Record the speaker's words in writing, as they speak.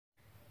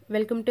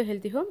Welcome to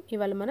healthy home.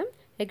 ఇవాళ మనం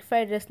egg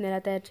fried రైస్ని ఎలా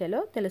తయారు చేయాలో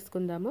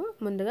తెలుసుకుందాము.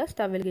 ముందుగా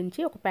స్టవ్ వెలిగించి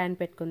ఒక ప్యాన్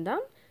పెట్టుకుందాం.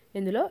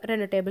 ఇందులో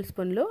 2 టేబుల్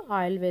స్పూన్లు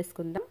ఆయిల్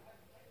వేసుకుందాం.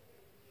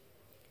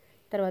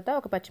 తర్వాత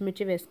ఒక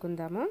పచ్చిమిర్చి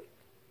వేసుకుందాము.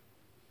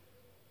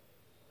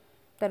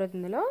 తర్వాత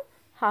ఇందులో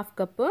 1/2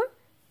 కప్పు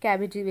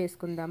క్యాబేజీ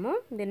వేసుకుందాము.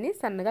 దీన్ని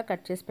సన్నగా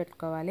కట్ చేసి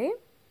పెట్టుకోవాలి.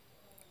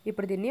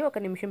 ఇప్పుడు దీన్ని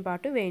 1 నిమిషం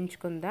పాటు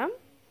వేయించుకుందాం.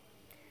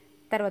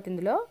 తర్వాత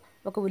ఇందులో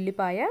ఒక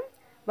ఉల్లిపాయ,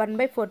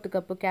 1/4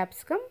 కప్పు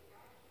క్యాప్సికమ్,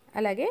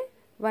 అలాగే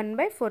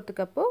 1/4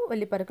 కప్పు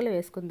ఉల్లిపరకలు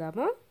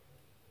వేసుకుందాము.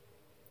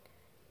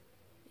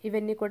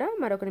 ఇవన్నీ కూడా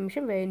మరొక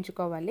నిమిషం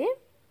వేయించుకోవాలి.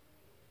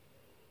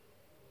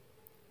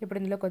 ఇప్పుడు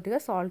ఇందులో కొద్దిగా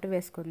సాల్ట్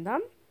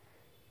వేసుకుందాం.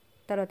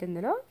 తర్వాత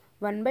ఇందులో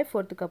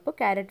 1/4 కప్పు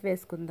క్యారెట్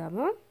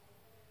వేసుకుందాము.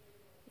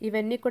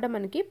 ఇవన్నీ కూడా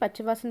మనకి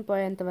పచ్చివాసన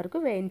పోయేంత వరకు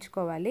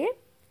వేయించుకోవాలి.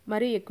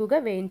 మరీ ఎక్కువగా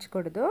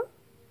వేయించకూడదు.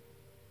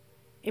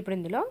 ఇప్పుడు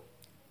ఇందులో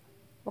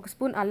 1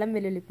 స్పూన్ అల్లం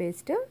వెల్లుల్లి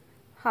పేస్ట్,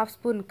 1/2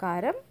 స్పూన్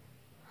కారం,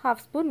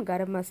 1/2 స్పూన్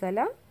గరం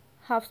మసాలా,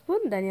 1/2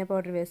 స్పూన్ ధనియా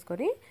పౌడర్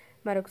వేసుకొని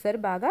మరొకసారి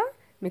బాగా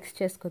మిక్స్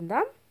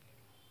చేసుకుందాం.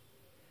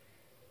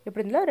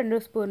 ఇప్పుడు ఇందులో 2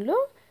 స్పూన్లు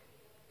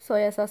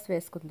సోయా సాస్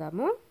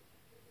వేసుకుందాము.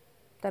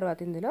 తర్వాత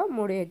ఇందులో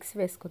 3 ఎగ్స్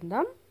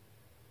వేసుకుందాం.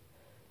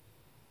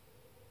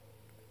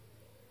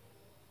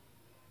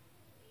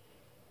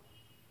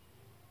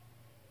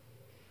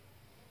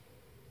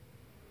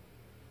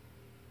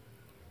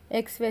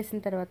 ఎగ్స్ వేసిన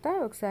తర్వాత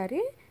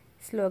ఒకసారి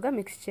స్లోగా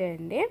మిక్స్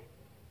చేయండి.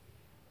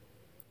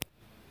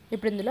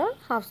 ఇప్పుడు ఇందులో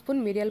 1/2 స్పూన్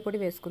మిరియాల పొడి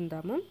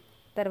వేసుకుందాము.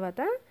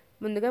 తర్వాత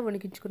ముందుగా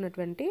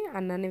ఉడికించుకున్నటువంటి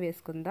అన్నాన్ని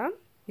వేసుకుందాం.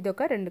 ఇది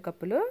ఒక 2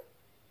 కప్పులు.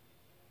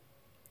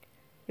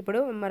 ఇప్పుడు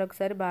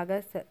మరొకసారి బాగా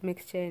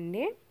మిక్స్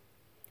చేయండి.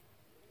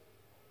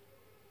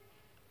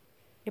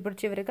 ఇప్పుడు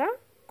చివరిగా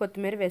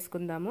కొత్తిమీర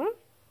వేసుకుందాము.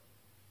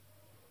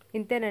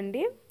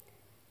 ఇంతేనండి,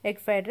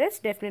 ఎగ్ ఫ్రైడ్ రైస్.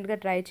 డెఫినెట్గా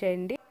ట్రై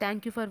చేయండి.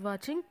 Thank you for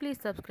watching. Please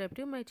subscribe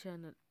to my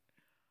channel.